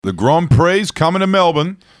The Grand Prix coming to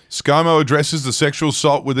Melbourne. Scomo addresses the sexual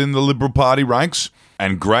assault within the Liberal Party ranks.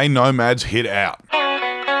 And grey Nomads hit out.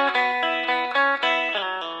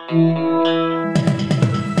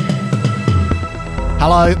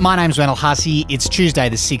 Hello, my name's Wendell Hussey. It's Tuesday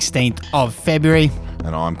the 16th of February.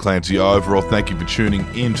 And I'm Clancy. Overell, thank you for tuning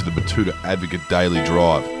in to the Batuta Advocate Daily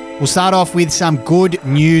Drive. We'll start off with some good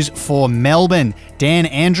news for Melbourne. Dan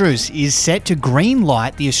Andrews is set to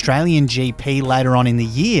greenlight the Australian GP later on in the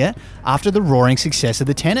year after the roaring success of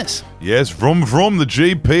the tennis. Yes, vroom vroom, the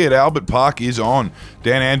GP at Albert Park is on.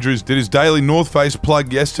 Dan Andrews did his daily North Face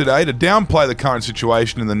plug yesterday to downplay the current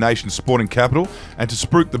situation in the nation's sporting capital and to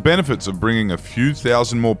spruik the benefits of bringing a few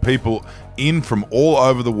thousand more people in from all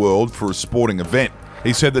over the world for a sporting event.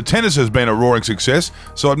 He said the tennis has been a roaring success,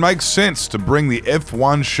 so it makes sense to bring the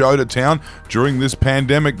F1 show to town during this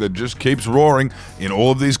pandemic that just keeps roaring in all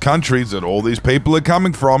of these countries that all these people are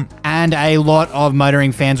coming from. And a lot of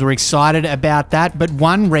motoring fans were excited about that, but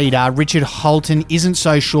one reader, Richard Holton, isn't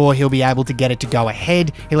so sure he'll be able to get it to go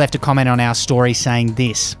ahead. He left a comment on our story saying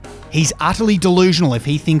this: "He's utterly delusional if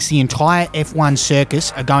he thinks the entire F1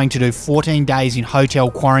 circus are going to do 14 days in hotel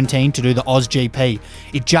quarantine to do the AusGP.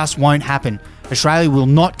 It just won't happen. Australia will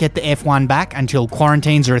not get the F1 back until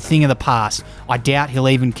quarantines are a thing of the past. I doubt he'll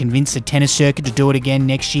even convince the tennis circuit to do it again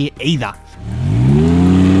next year either."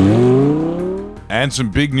 And some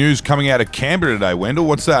big news coming out of Canberra today, Wendell.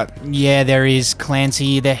 What's that? Yeah, there is,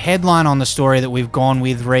 Clancy. The headline on the story that we've gone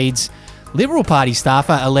with reads, "Liberal Party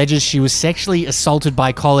staffer alleges she was sexually assaulted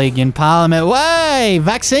by colleague in Parliament. Way,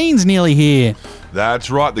 vaccine's nearly here."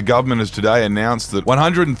 That's right. The government has today announced that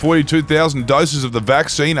 142,000 doses of the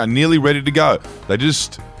vaccine are nearly ready to go. They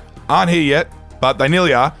just aren't here yet, but they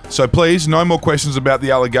nearly are. So please, no more questions about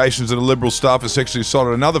the allegations that a Liberal staffer sexually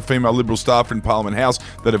assaulted another female Liberal staffer in Parliament House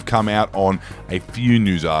that have come out on a few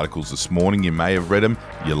news articles this morning. You may have read them.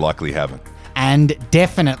 You likely haven't. And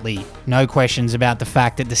definitely no questions about the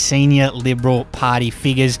fact that the senior Liberal Party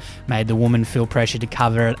figures made the woman feel pressure to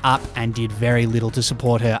cover it up and did very little to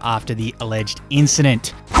support her after the alleged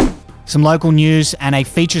incident. Some local news and a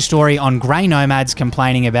feature story on grey nomads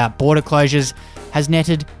complaining about border closures has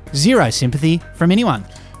netted zero sympathy from anyone.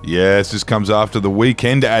 Yes, this comes after the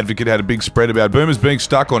Weekend Advocate had a big spread about boomers being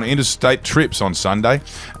stuck on interstate trips on Sunday.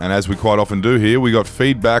 And as we quite often do here, we got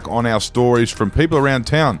feedback on our stories from people around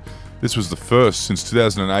town. This was the first since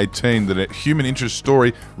 2018 that a human interest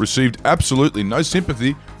story received absolutely no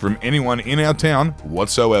sympathy from anyone in our town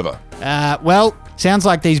whatsoever. Well, sounds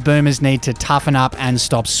like these boomers need to toughen up and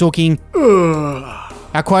stop sooking.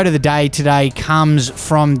 Our quote of the day today comes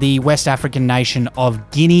from the West African nation of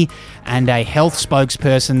Guinea and a health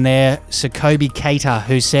spokesperson there, Sakobi Keita,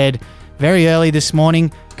 who said, "Very early this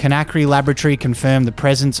morning, Conakry Laboratory confirmed the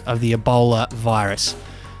presence of the Ebola virus."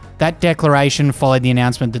 That declaration followed the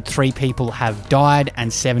announcement that 3 people have died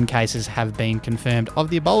and 7 cases have been confirmed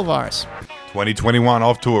of the Ebola virus. 2021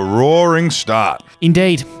 off to a roaring start.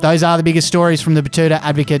 Indeed, those are the biggest stories from the Batuta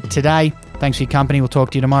Advocate today. Thanks for your company. We'll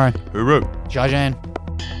talk to you tomorrow. Hooroo. Jajan.